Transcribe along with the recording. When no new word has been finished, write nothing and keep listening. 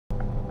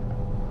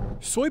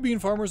Soybean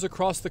farmers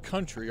across the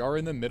country are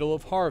in the middle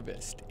of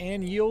harvest,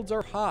 and yields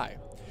are high.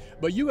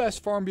 But U.S.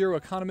 Farm Bureau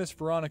economist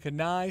Veronica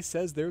Nye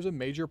says there's a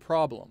major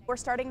problem. We're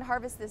starting to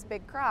harvest this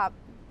big crop,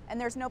 and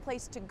there's no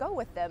place to go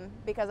with them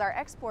because our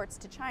exports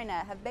to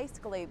China have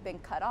basically been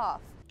cut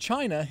off.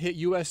 China hit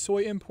U.S.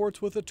 soy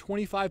imports with a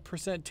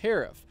 25%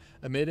 tariff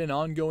amid an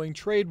ongoing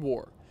trade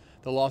war.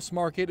 The lost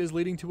market is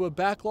leading to a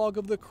backlog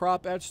of the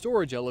crop at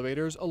storage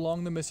elevators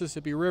along the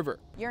Mississippi River.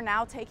 You're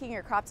now taking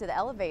your crop to the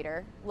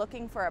elevator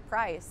looking for a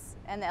price,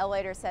 and the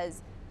elevator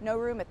says no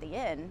room at the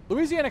inn.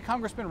 Louisiana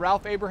Congressman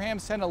Ralph Abraham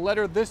sent a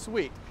letter this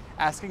week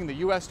asking the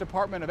U.S.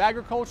 Department of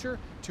Agriculture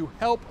to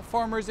help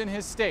farmers in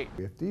his state.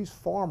 If these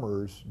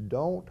farmers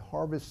don't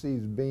harvest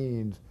these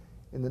beans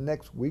in the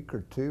next week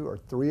or two or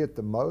three at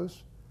the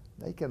most,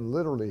 they can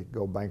literally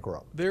go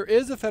bankrupt. There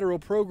is a federal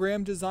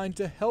program designed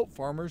to help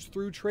farmers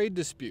through trade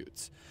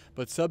disputes,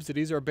 but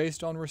subsidies are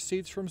based on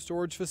receipts from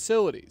storage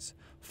facilities.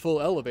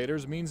 Full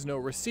elevators means no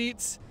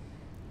receipts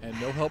and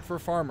no help for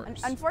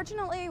farmers.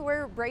 Unfortunately,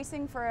 we're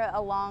bracing for a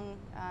long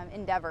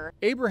endeavor.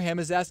 Abraham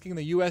is asking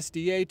the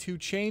USDA to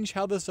change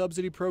how the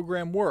subsidy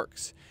program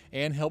works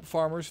and help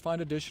farmers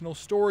find additional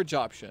storage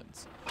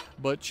options.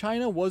 But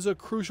China was a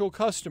crucial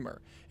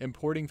customer,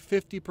 importing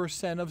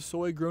 50% of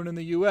soy grown in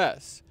the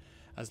U.S.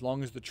 As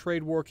long as the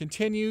trade war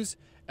continues,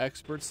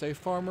 experts say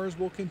farmers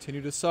will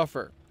continue to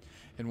suffer.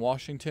 In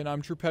Washington,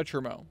 I'm Drew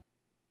Petromo.